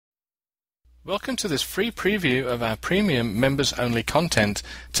Welcome to this free preview of our premium members-only content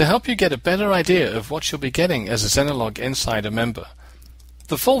to help you get a better idea of what you'll be getting as a Zenilog Insider member.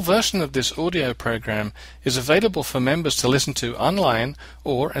 The full version of this audio program is available for members to listen to online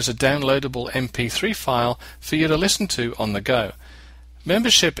or as a downloadable MP3 file for you to listen to on the go.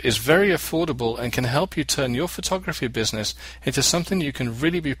 Membership is very affordable and can help you turn your photography business into something you can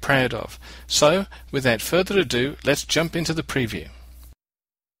really be proud of. So, without further ado, let's jump into the preview.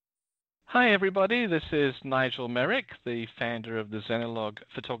 Hi everybody, this is Nigel Merrick, the founder of the Zenilog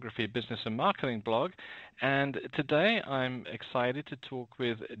Photography Business and Marketing blog, and today I'm excited to talk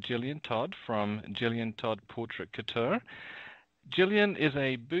with Gillian Todd from Gillian Todd Portrait Couture. Gillian is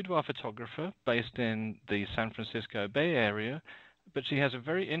a boudoir photographer based in the San Francisco Bay Area, but she has a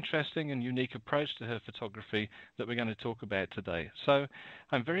very interesting and unique approach to her photography that we're going to talk about today. So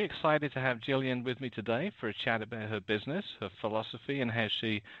I'm very excited to have Gillian with me today for a chat about her business, her philosophy, and how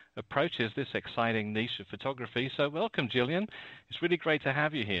she approaches this exciting niche of photography. So welcome, Gillian. It's really great to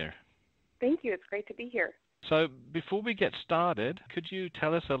have you here. Thank you. It's great to be here. So before we get started, could you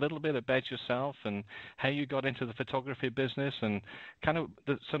tell us a little bit about yourself and how you got into the photography business and kind of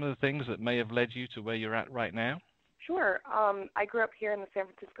some of the things that may have led you to where you're at right now? Sure. I grew up here in the San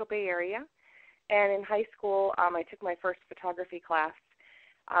Francisco Bay Area, and in high school I took my first photography class.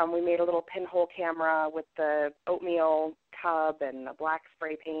 We made a little pinhole camera with the oatmeal tub and a black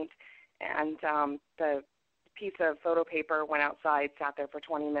spray paint, and the piece of photo paper went outside, sat there for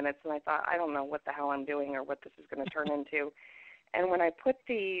 20 minutes, and I thought, I don't know what the hell I'm doing or what this is going to turn into. And when I put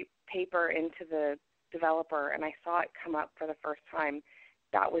the paper into the developer and I saw it come up for the first time,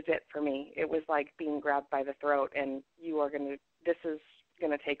 that was it for me. It was like being grabbed by the throat and this is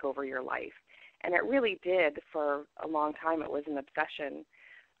going to take over your life. And it really did for a long time. It was an obsession.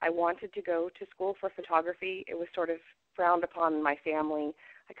 I wanted to go to school for photography. It was sort of frowned upon in my family.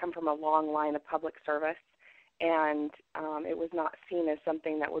 I come from a long line of public service, and it was not seen as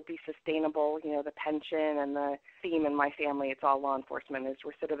something that would be sustainable. You know, the pension and the theme in my family, it's all law enforcement, is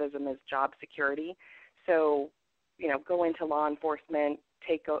recidivism is job security. So, go into law enforcement,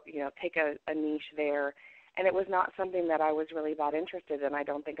 take a niche there, and it was not something that I was really that interested in. I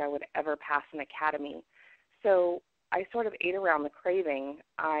don't think I would ever pass an academy. So I sort of ate around the craving.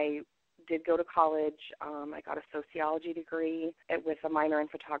 I did go to college. I got a sociology degree with a minor in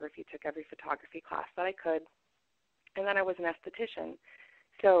photography, took every photography class that I could, and then I was an esthetician.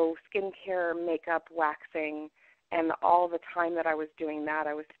 So skincare, makeup, waxing, and all the time that I was doing that,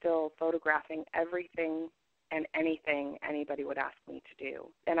 I was still photographing everything and anything anybody would ask me to do.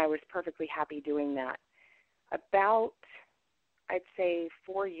 And I was perfectly happy doing that. About, I'd say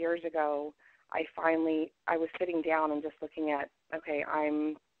 4 years ago, I was sitting down and just looking at, okay,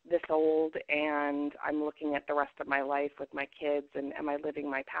 I'm this old and I'm looking at the rest of my life with my kids and am I living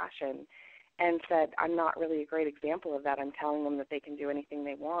my passion? And said, I'm not really a great example of that. I'm telling them that they can do anything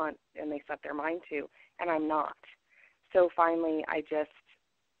they want and they set their mind to, and I'm not. So finally, I just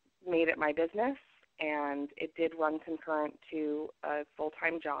made it my business, and it did run concurrent to a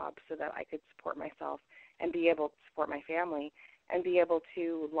full-time job so that I could support myself and be able to support my family and be able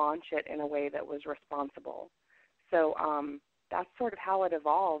to launch it in a way that was responsible. So that's sort of how it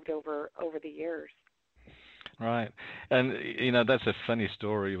evolved over the years. Right. And, that's a funny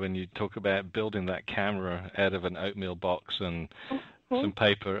story when you talk about building that camera out of an oatmeal box and some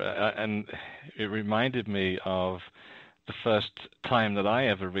paper. And it reminded me of the first time that I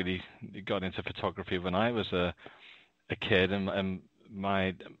ever really got into photography when I was a kid, and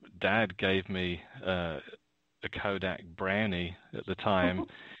my dad gave me a Kodak Brownie at the time,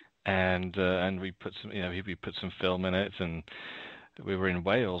 and we put some film in it, and we were in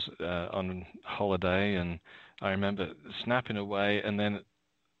Wales on holiday, and I remember snapping away, and then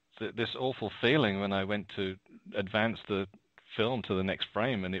this awful feeling when I went to advance the film to the next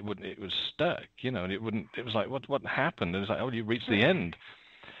frame, and it was stuck, and it was like, what happened? It was like, oh, you reached the end.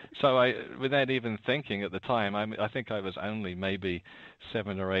 So I, without even thinking at the time, I think I was only maybe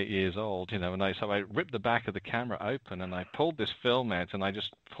 7 or 8 years old, and so I ripped the back of the camera open and I pulled this film out, and I just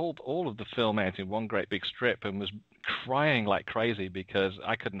pulled all of the film out in one great big strip and was crying like crazy because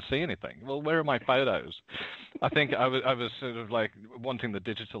I couldn't see anything. Well, where are my photos? I think I was sort of like wanting the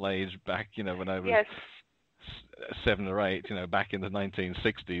digital age back, when I was. Yes. 7 or 8, back in the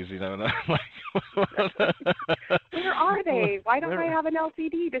 1960s, and I'm like, where are they? Why don't I have an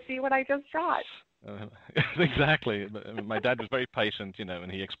LCD to see what I just shot? Exactly. My dad was very patient,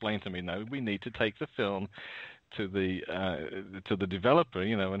 and he explained to me, no, we need to take the film to the developer,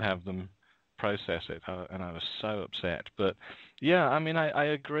 and have them process it. And I was so upset. But yeah, I mean, I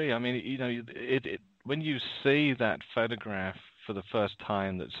agree. I mean, when you see that photograph for for the first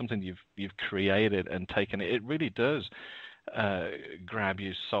time, that something you've created and taken, it really does grab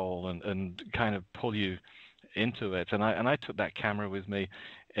your soul and kind of pull you into it. And I took that camera with me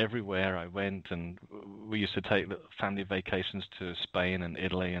everywhere I went, and we used to take little family vacations to Spain and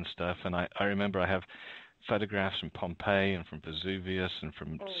Italy and stuff. And I remember I have photographs from Pompeii and from Vesuvius and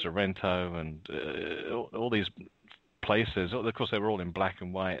from Sorrento and all these places. Of course, they were all in black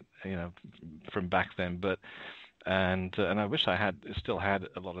and white, from back then. But and I wish I still had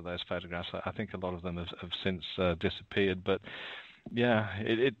a lot of those photographs. I think a lot of them have since disappeared. But yeah,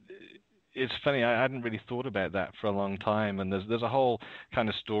 it's funny. I hadn't really thought about that for a long time, and there's a whole kind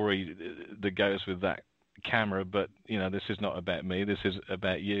of story that goes with that camera. But this is not about me. This is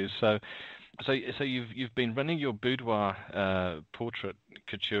about you. So you've been running your Boudoir portrait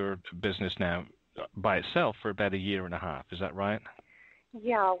couture business now by itself for about a year and a half. Is that right?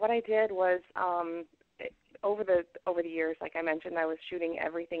 Yeah. What I did was over the years, like I mentioned, I was shooting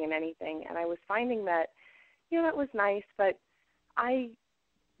everything and anything, and I was finding that that was nice, but I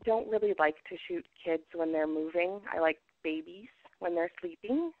don't really like to shoot kids when they're moving. I like babies when they're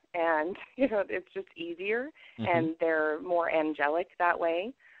sleeping, and it's just easier, and they're more angelic that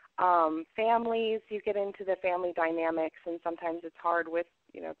way. Families, you get into the family dynamics, and sometimes it's hard with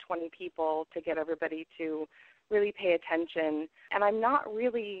 20 people to get everybody to really pay attention. And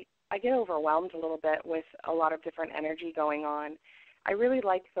I get overwhelmed a little bit with a lot of different energy going on. I really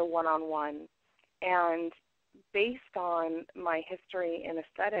like the one-on-one, and based on my history in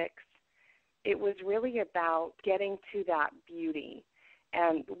aesthetics, it was really about getting to that beauty.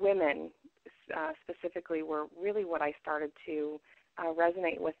 And women specifically were really what I started to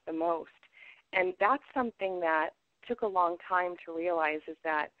resonate with the most. And that's something that took a long time to realize, is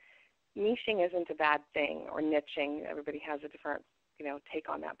that niching isn't a bad thing, or niching. Everybody has a different take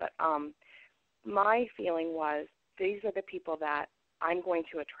on that. But my feeling was, these are the people that I'm going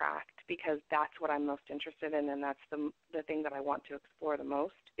to attract, because that's what I'm most interested in, and that's the thing that I want to explore the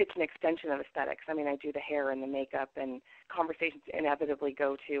most. It's an extension of aesthetics. I mean, I do the hair and the makeup, and conversations inevitably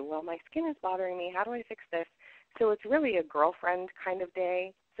go to, well, my skin is bothering me. How do I fix this? So it's really a girlfriend kind of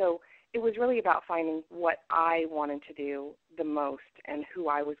day. So it was really about finding what I wanted to do the most and who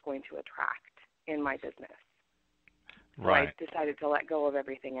I was going to attract in my business. Right. So I decided to let go of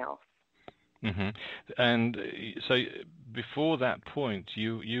everything else. And so before that point,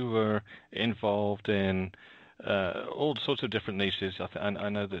 you were involved in all sorts of different niches. I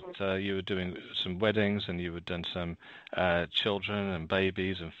know that you were doing some weddings, and you had done some children and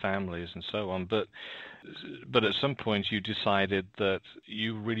babies and families and so on. But at some point, you decided that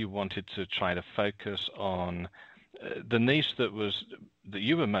you really wanted to try to focus on the niche that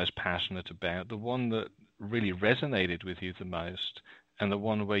you were most passionate about, the one that really resonated with you the most, and the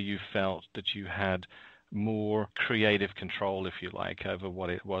one where you felt that you had more creative control, if you like, over what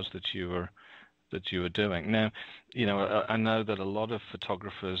it was that you were doing. Now, I know that a lot of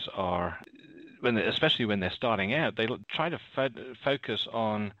photographers are, especially when they're starting out, they try to focus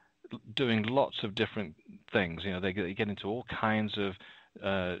on doing lots of different things. They get into all kinds of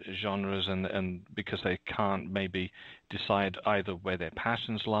genres, and because they can't maybe decide either where their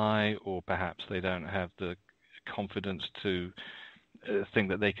passions lie, or perhaps they don't have the confidence to think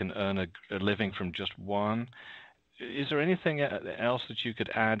that they can earn a living from just one. Is there anything else that you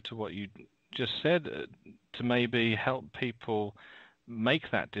could add to what you just said to maybe help people make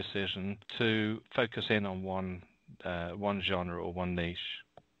that decision to focus in on one genre or one niche?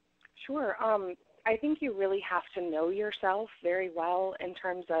 Sure. I think you really have to know yourself very well in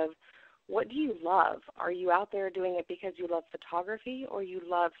terms of, what do you love? Are you out there doing it because you love photography, or you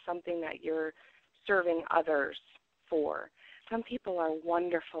love something that you're serving others for? Some people are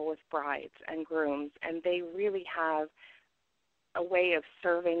wonderful with brides and grooms, and they really have a way of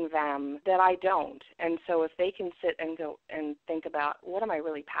serving them that I don't. And so if they can sit and go and think about, what am I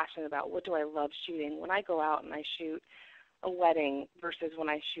really passionate about? What do I love shooting? When I go out and I shoot a wedding versus when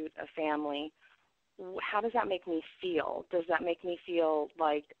I shoot a family, how does that make me feel? Does that make me feel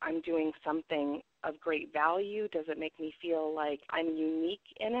like I'm doing something of great value? Does it make me feel like I'm unique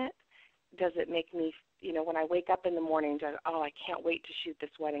in it? Does it make me, when I wake up in the morning, I can't wait to shoot this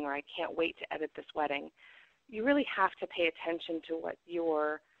wedding, or I can't wait to edit this wedding? You really have to pay attention to what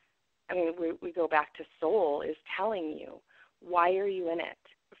we go back to soul is telling you. Why are you in it?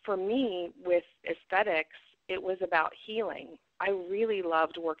 For me, with aesthetics, it was about healing. I really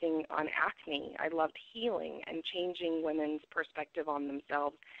loved working on acne. I loved healing and changing women's perspective on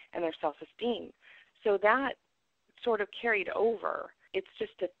themselves and their self-esteem. So that sort of carried over. It's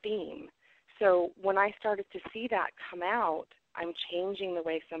just a theme. So when I started to see that come out, I'm changing the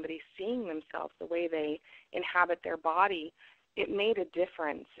way somebody's seeing themselves, the way they inhabit their body. it made a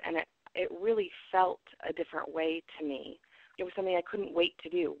difference, and it really felt a different way to me. It was something I couldn't wait to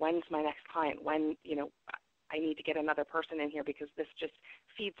do. When's my next client? When, I need to get another person in here because this just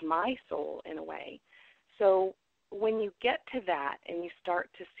feeds my soul in a way. So when you get to that and you start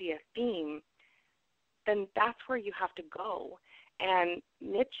to see a theme, then that's where you have to go. And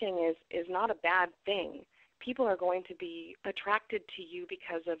niching is not a bad thing. People are going to be attracted to you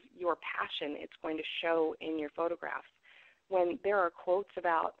because of your passion. It's going to show in your photographs. When there are quotes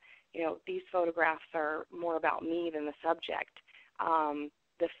about, these photographs are more about me than the subject,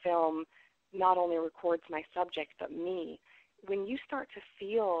 the film not only records my subject but me. When you start to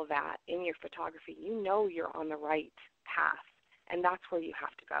feel that in your photography, you know you're on the right path, and that's where you have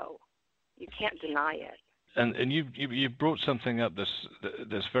to go. You can't deny it. And you brought something up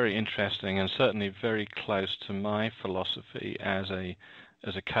that's very interesting and certainly very close to my philosophy as a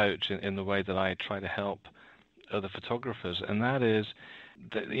coach in the way that I try to help other photographers, and that is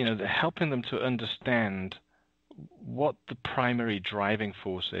helping them to understand what the primary driving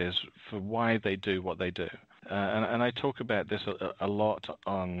force is for why they do what they do. And I talk about this a lot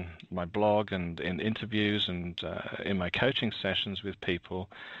on my blog and in interviews and in my coaching sessions with people.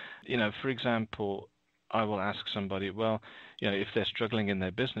 For example, I will ask somebody, well, if they're struggling in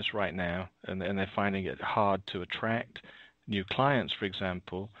their business right now and they're finding it hard to attract new clients, for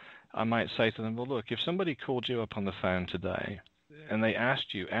example, I might say to them, well, look, if somebody called you up on the phone today and they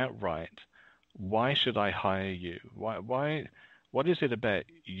asked you outright, why should I hire you? What is it about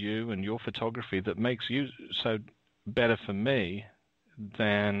you and your photography that makes you so better for me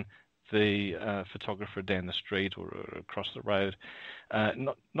than the photographer down the street or across the road?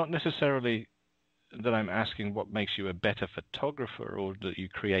 Not necessarily that I'm asking what makes you a better photographer or that you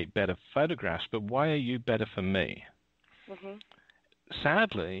create better photographs, but why are you better for me? Mm-hmm.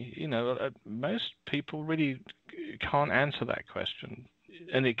 Sadly, most people really can't answer that question,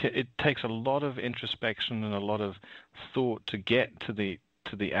 and it takes a lot of introspection and a lot of thought to get to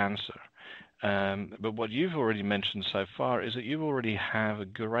the answer. But what you've already mentioned so far is that you already have a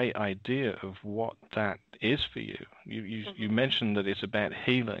great idea of what that is for you. You mentioned that it's about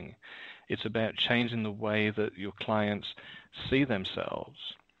healing. It's about changing the way that your clients see themselves,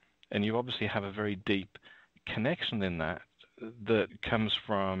 and you obviously have a very deep connection in that comes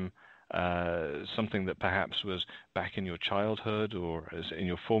from something that perhaps was back in your childhood or in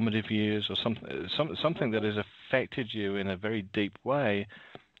your formative years, or something that has affected you in a very deep way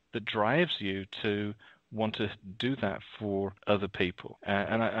that drives you to want to do that for other people.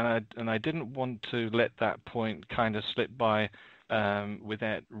 And I didn't want to let that point kind of slip by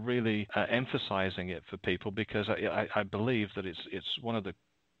without really emphasizing it for people, because I believe that it's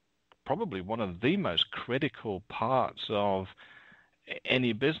probably one of the most critical parts of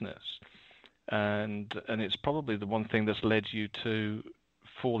any business, and it's probably the one thing that's led you to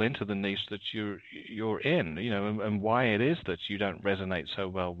fall into the niche that you're in, and why it is that you don't resonate so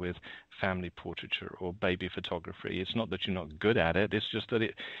well with family portraiture or baby photography. It's not that you're not good at it; it's just that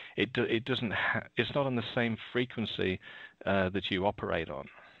it doesn't it's not on the same frequency that you operate on.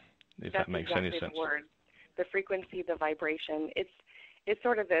 If That's that makes exactly any sense. The word, the frequency, the vibration. It's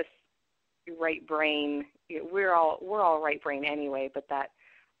sort of this right brain. We're all right brain anyway, but that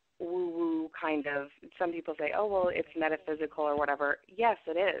woo-woo kind of, some people say, oh, well, it's metaphysical or whatever. Yes,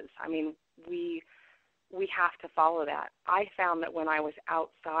 it is. I mean, we have to follow that. I found that when I was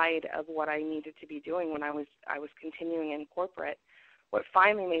outside of what I needed to be doing, when I was continuing in corporate, what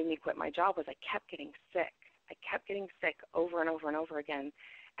finally made me quit my job was I kept getting sick. I kept getting sick over and over and over again.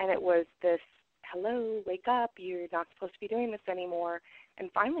 And it was this, hello, wake up, you're not supposed to be doing this anymore. And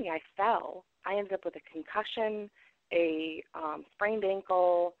finally I fell. I ended up with a concussion, a sprained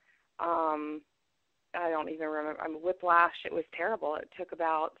ankle, I don't even remember, whiplash. It was terrible. It took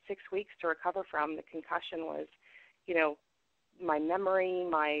about 6 weeks to recover from. The concussion was, my memory,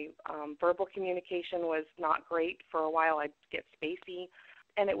 my verbal communication was not great for a while. I'd get spacey.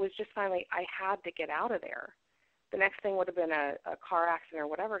 And it was just finally, I had to get out of there. The next thing would have been a car accident or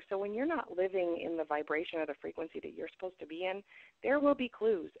whatever. So when you're not living in the vibration or the frequency that you're supposed to be in, there will be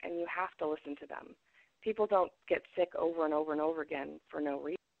clues, and you have to listen to them. People don't get sick over and over and over again for no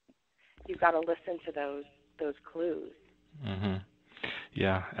reason. You've got to listen to those clues. Mm-hmm.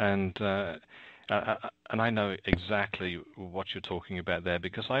 Yeah, and I know exactly what you're talking about there,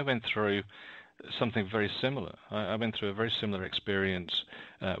 because I went through something very similar. I went through a very similar experience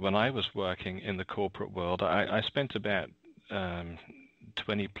when I was working in the corporate world. I spent about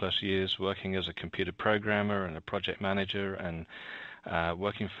 20 plus years working as a computer programmer and a project manager, and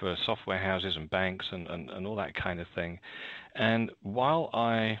working for software houses and banks and all that kind of thing. And while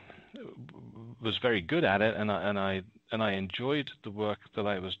I was very good at it, and and I enjoyed the work that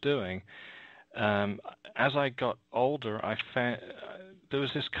I was doing. As I got older, I found there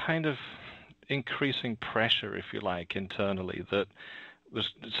was this kind of increasing pressure, if you like, internally, that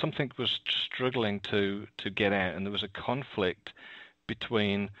was something was struggling to get out, and there was a conflict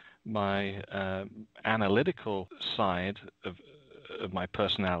between my analytical side of my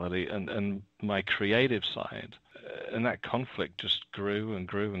personality and my creative side. And that conflict just grew and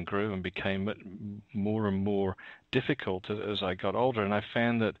grew and grew and became more and more difficult as I got older. And I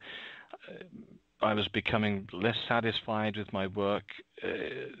found that I was becoming less satisfied with my work,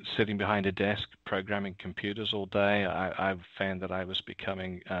 sitting behind a desk programming computers all day. I found that I was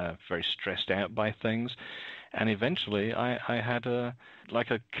becoming very stressed out by things, and eventually I had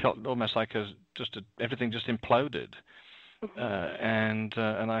almost like everything just imploded, and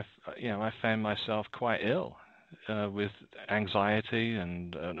I found myself quite ill with anxiety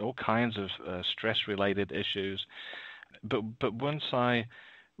and all kinds of stress-related issues. But once I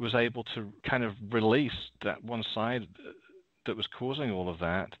was able to kind of release that one side that was causing all of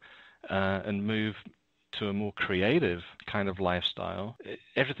that and move to a more creative kind of lifestyle,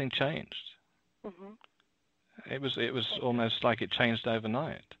 everything changed. Mm-hmm. It was almost like it changed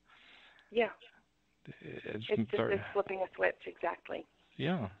overnight. Yeah. It's just flipping a switch, exactly.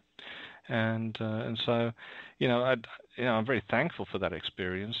 Yeah. And so, I'm very thankful for that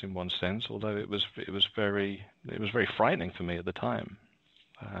experience in one sense, although it was very frightening for me at the time.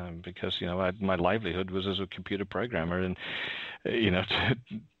 Because my livelihood was as a computer programmer, and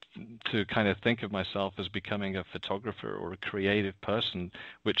to kind of think of myself as becoming a photographer or a creative person,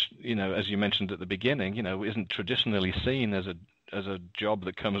 which as you mentioned at the beginning, isn't traditionally seen as a job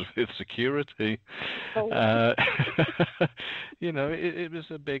that comes with security. It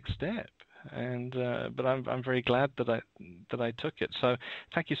was a big step, and but I'm very glad that I took it. So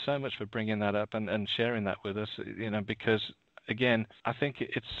thank you so much for bringing that up and sharing that with us. Because again, I think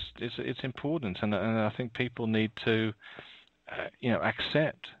it's important, and I think people need to,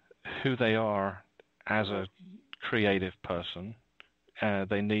 accept who they are as a creative person.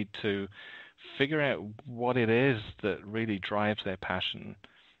 They need to figure out what it is that really drives their passion,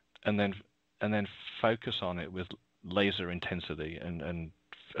 and then focus on it with laser intensity and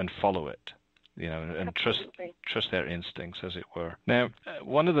follow it. And trust their instincts, as it were. Now,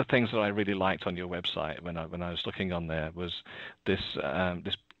 one of the things that I really liked on your website when I was looking on there was this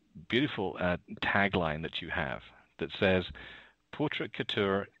beautiful tagline that you have that says, "Portrait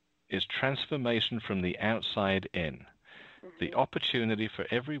couture is transformation from the outside in, the opportunity for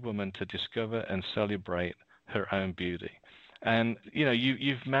every woman to discover and celebrate her own beauty." And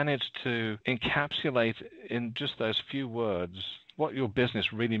you've managed to encapsulate in just those few words what your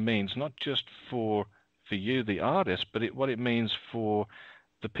business really means, not just for you, the artist, but what it means for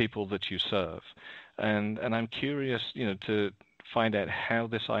the people that you serve. And I'm curious, to find out how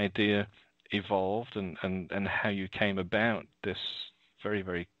this idea evolved and how you came about this very,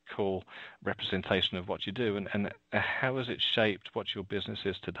 very cool representation of what you do, and how has it shaped what your business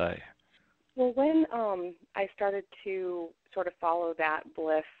is today? Well, when I started to sort of follow that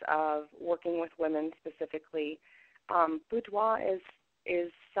bliss of working with women specifically, Boudoir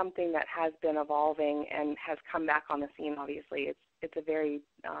is something that has been evolving and has come back on the scene. Obviously, it's a very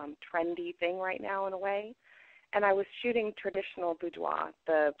trendy thing right now in a way. And I was shooting traditional boudoir,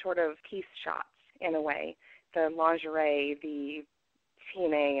 the sort of piece shots in a way, the lingerie, the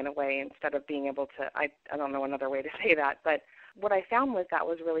TNA in a way, instead of being able to, I don't know another way to say that, but what I found was that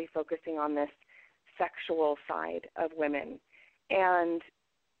was really focusing on this sexual side of women. And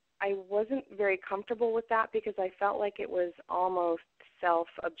I wasn't very comfortable with that because I felt like it was almost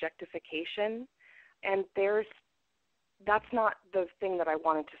self-objectification. And that's not the thing that I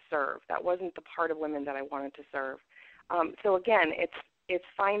wanted to serve. That wasn't the part of women that I wanted to serve. So again, it's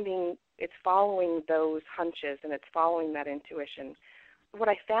following those hunches, and it's following that intuition. What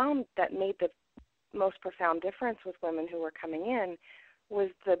I found that made the most profound difference with women who were coming in was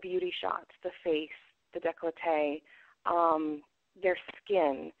the beauty shots, the face, the décolleté, their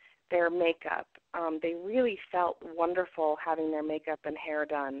skin, their makeup. They really felt wonderful having their makeup and hair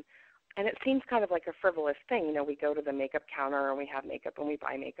done. And it seems kind of like a frivolous thing. We go to the makeup counter and we have makeup and we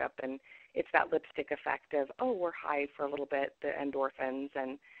buy makeup, and it's that lipstick effect of, oh, we're high for a little bit, the endorphins,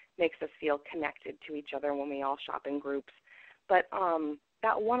 and makes us feel connected to each other when we all shop in groups. But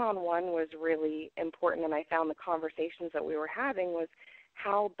that one-on-one was really important, and I found the conversations that we were having was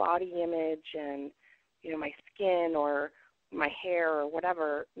how body image and, my skin or my hair or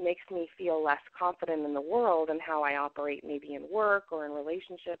whatever makes me feel less confident in the world and how I operate maybe in work or in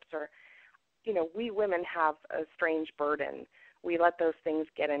relationships, or, we women have a strange burden. We let those things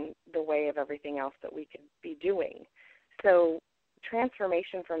get in the way of everything else that we could be doing. So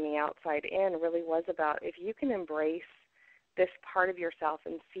transformation from the outside in really was about, if you can embrace this part of yourself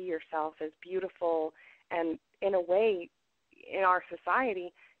and see yourself as beautiful, and in a way, in our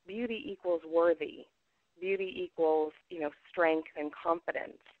society, beauty equals worthy. Beauty equals, strength and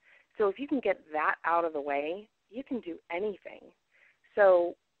confidence. So if you can get that out of the way, you can do anything.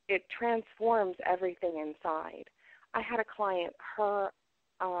 So it transforms everything inside. I had a client,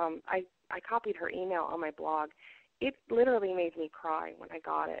 I copied her email on my blog. It literally made me cry when I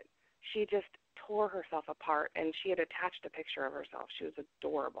got it. She just tore herself apart, and she had attached a picture of herself. She was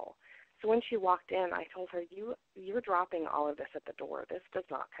adorable. So when she walked in, I told her, you're dropping all of this at the door. This does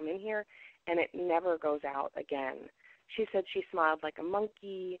not come in here, and it never goes out again. She said she smiled like a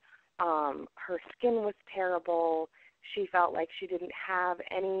monkey. Her skin was terrible. She felt like she didn't have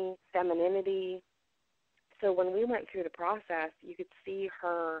any femininity. So when we went through the process, you could see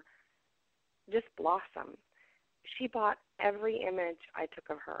her just blossom. She bought every image I took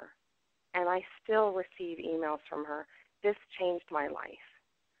of her, and I still receive emails from her. This changed my life.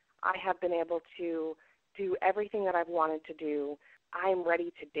 I have been able to do everything that I've wanted to do. I'm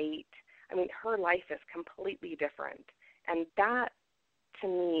ready to date. I mean, her life is completely different, and that, to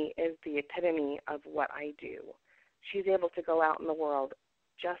me, is the epitome of what I do. She's able to go out in the world.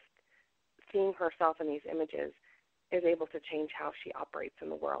 Just seeing herself in these images is able to change how she operates in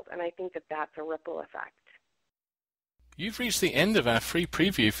the world, and I think that that's a ripple effect. You've reached the end of our free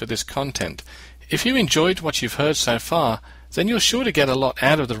preview for this content. If you enjoyed what you've heard so far, then you're sure to get a lot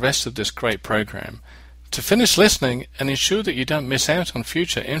out of the rest of this great program. To finish listening and ensure that you don't miss out on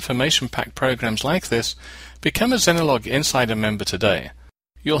future information-packed programs like this, become a Zenilog Insider member today.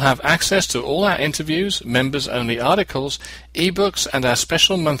 You'll have access to all our interviews, members-only articles, ebooks, and our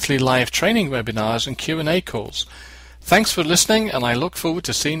special monthly live training webinars and Q&A calls. Thanks for listening, and I look forward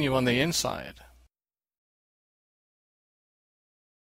to seeing you on the inside.